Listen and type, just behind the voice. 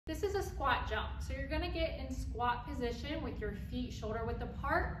This is a squat jump. So you're gonna get in squat position with your feet shoulder width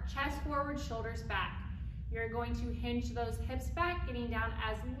apart, chest forward, shoulders back. You're going to hinge those hips back, getting down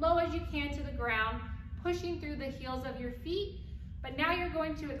as low as you can to the ground, pushing through the heels of your feet. But now you're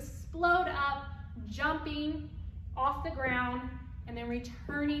going to explode up, jumping off the ground, and then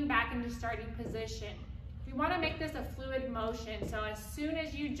returning back into starting position. You want to make this a fluid motion, so as soon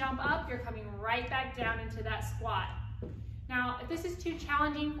as you jump up, you're coming right back down into that squat. Now, if this is too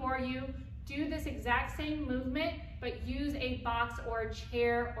challenging for you, do this exact same movement, but use a box or a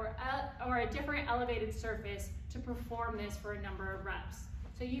chair or a different elevated surface to perform this for a number of reps.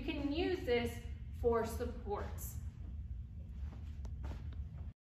 So you can use this for supports.